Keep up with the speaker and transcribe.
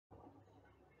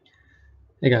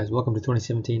Hey guys, welcome to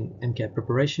 2017 MCAT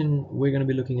preparation. We're going to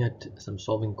be looking at some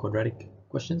solving quadratic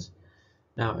questions.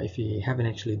 Now, if you haven't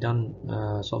actually done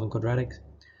solving quadratic,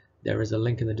 there is a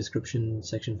link in the description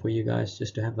section for you guys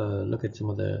just to have a look at some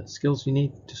of the skills you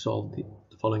need to solve the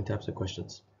following types of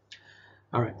questions.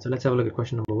 Alright, so let's have a look at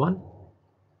question number one.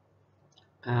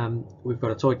 We've got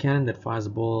a toy cannon that fires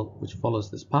a ball which follows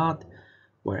this path,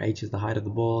 where h is the height of the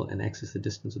ball and x is the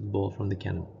distance of the ball from the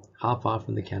cannon. How far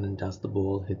from the cannon does the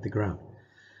ball hit the ground?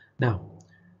 Now,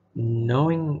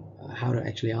 knowing how to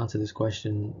actually answer this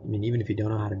question, I mean, even if you don't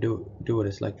know how to do it,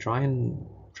 it's like try and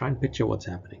picture what's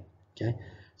happening. Okay,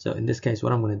 so in this case,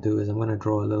 what I'm going to do is I'm going to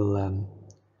draw a little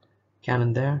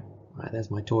cannon there. All right,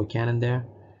 that's my toy cannon there,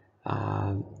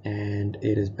 and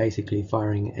it is basically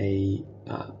firing a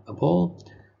ball.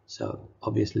 So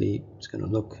obviously, it's going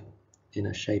to look in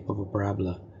a shape of a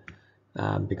parabola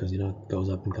because it goes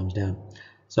up and comes down.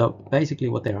 So basically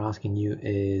what they're asking you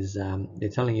is they're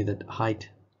telling you that height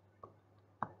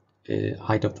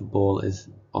of the ball is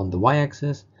on the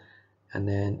y-axis, and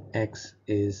then x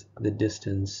is the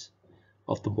distance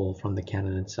of the ball from the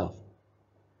cannon itself.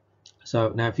 So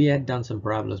now if you had done some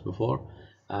parabolas before,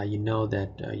 you know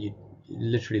that you're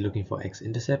literally looking for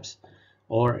x-intercepts,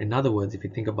 or in other words, if you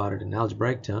think about it in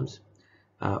algebraic terms,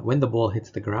 when the ball hits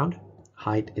the ground,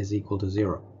 height is equal to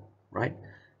 0, right?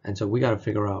 And so we got to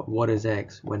figure out what is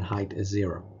x when height is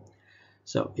 0.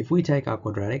 So if we take our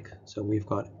quadratic, so we've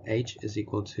got h is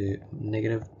equal to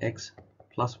negative x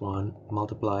plus 1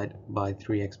 multiplied by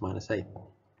 3x minus 8.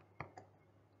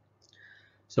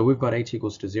 So we've got h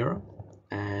equals to 0,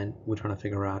 and we're trying to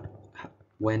figure out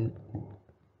when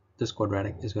this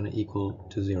quadratic is going to equal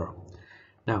to 0.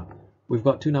 Now, we've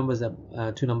got two numbers that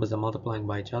are multiplying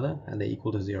by each other, and they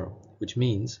equal to 0, which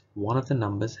means one of the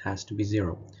numbers has to be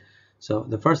 0. So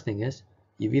the first thing is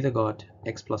you've either got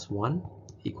x plus 1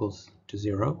 equals to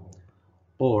 0,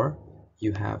 or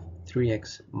you have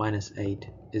 3x minus 8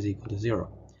 is equal to 0.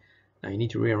 Now you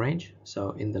need to rearrange.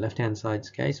 So in the left hand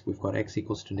side's case, we've got x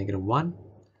equals to negative 1,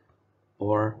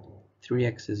 or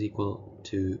 3x is equal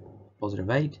to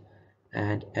positive 8,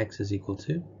 and x is equal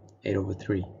to 8 over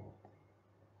 3.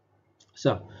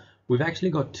 So we've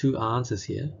actually got two answers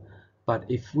here, but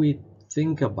if we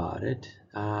think about it,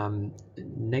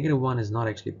 negative 1 is not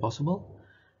actually possible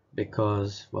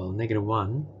because, well, negative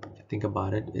 1, if you think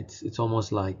about it, it's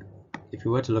almost like if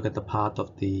you were to look at the path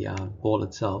of the ball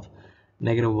itself,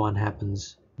 negative 1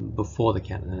 happens before the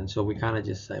cannon, and so we kind of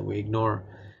just say we ignore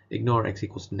x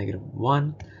equals to negative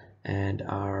 1, and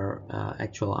our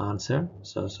actual answer,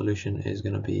 so solution is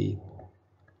going to be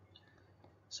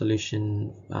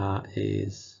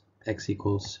is x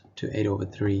equals to 8 over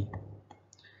 3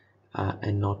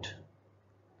 and not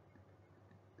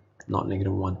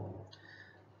negative 1.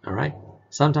 All right,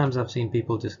 sometimes I've seen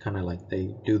people just kind of like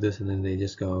they do this and then they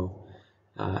just go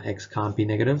x can't be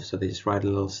negative, so they just write a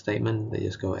little statement. They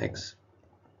just go x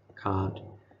can't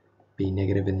be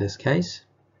negative in this case,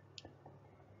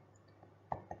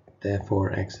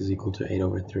 therefore x is equal to 8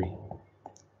 over 3.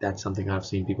 That's something I've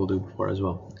seen people do before as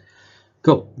well.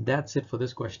 Cool, that's it for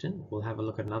this question. We'll have a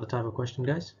look at another type of question,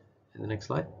 guys, in the next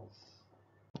slide.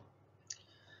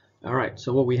 All right,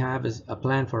 so what we have is a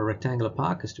plan for a rectangular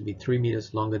park is to be 3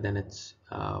 meters longer than it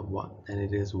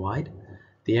is wide.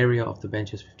 The area of the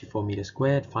bench is 54 meters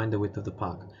squared. Find the width of the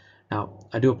park. Now,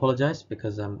 I do apologize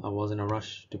because I was in a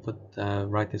rush to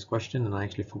write this question, and I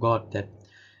actually forgot that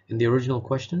in the original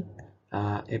question,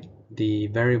 the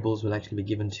variables will actually be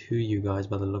given to you guys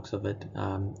by the looks of it.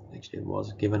 Actually, it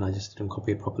was given, I just didn't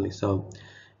copy it properly. So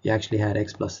you actually had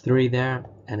x plus 3 there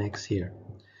and x here.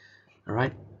 All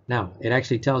right. Now, it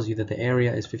actually tells you that the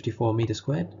area is 54 meters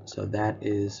squared, so that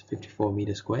is 54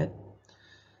 meters squared.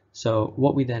 So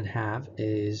what we then have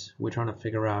is we're trying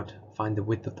to find the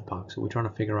width of the park, so we're trying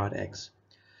to figure out x.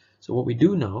 So what we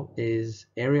do know is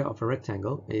area of a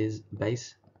rectangle is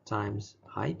base times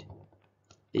height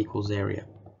equals area.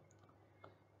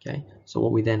 Okay, so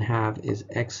what we then have is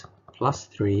x plus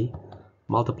 3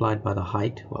 multiplied by the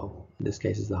height, well, in this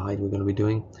case is the height we're going to be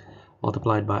doing,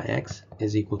 multiplied by x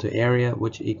is equal to area,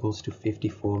 which equals to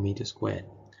 54 meters squared.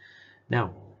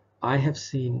 Now, I have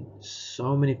seen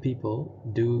so many people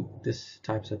do this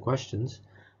types of questions,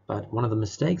 but one of the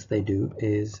mistakes they do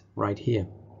is right here.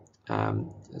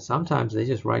 Sometimes they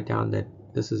just write down that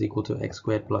this is equal to x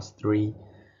squared plus 3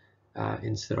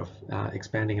 instead of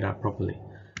expanding it out properly.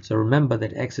 So remember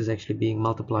that x is actually being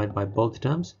multiplied by both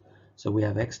terms. So we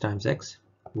have x times x,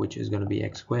 which is going to be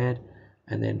x squared,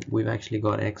 and then we've actually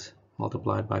got x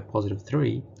multiplied by positive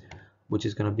 3, which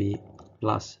is going to be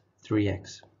plus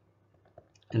 3x,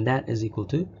 and that is equal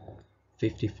to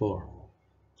 54.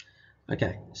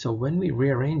 Okay, so when we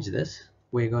rearrange this,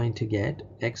 we're going to get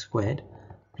x squared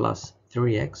plus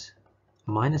 3x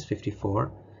minus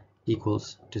 54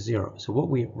 equals to 0. So what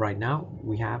we right now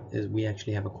we have is we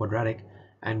actually have a quadratic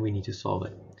and we need to solve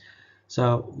it.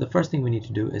 So the first thing we need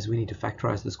to do is we need to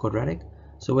factorize this quadratic.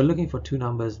 So we're looking for two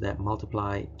numbers that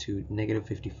multiply to negative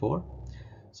 54.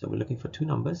 So we're looking for two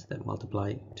numbers that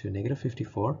multiply to negative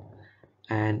 54,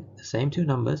 and the same two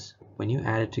numbers, when you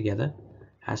add it together,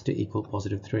 has to equal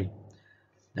positive 3.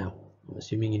 Now, I'm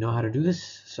assuming you know how to do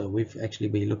this, so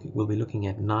we'll be looking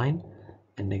at 9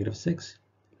 and negative 6,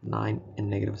 9 and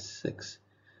negative 6,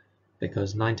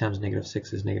 because 9 times negative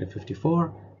 6 is negative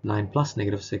 54, 9 plus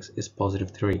negative 6 is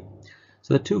positive 3.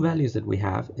 So the two values that we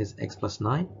have is x plus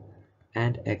 9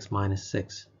 and x minus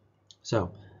 6.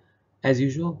 So as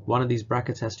usual, one of these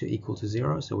brackets has to equal to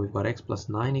 0, so we've got x plus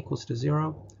 9 equals to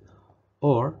 0,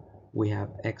 or we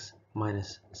have x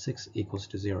minus 6 equals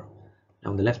to 0. Now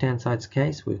in the left hand side's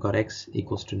case, we've got x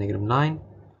equals to negative 9,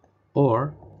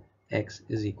 or x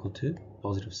is equal to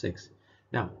positive 6.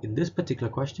 Now in this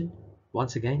particular question,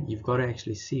 once again, you've got to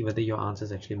actually see whether your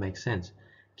answers actually make sense.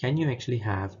 Can you actually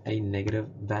have a negative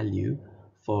value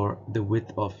for the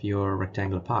width of your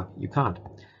rectangular park? You can't.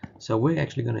 So we're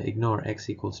actually going to ignore x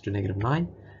equals to negative 9,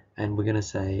 and we're going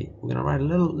to write a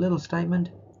little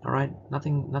statement. All right,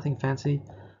 nothing fancy.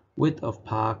 Width of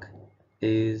park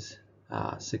is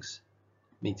 6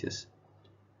 meters.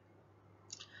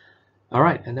 All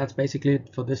right, and that's basically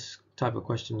it for this type of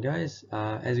question, guys.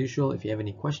 As usual, if you have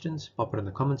any questions, pop it in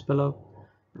the comments below.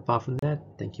 Apart from that,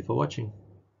 thank you for watching.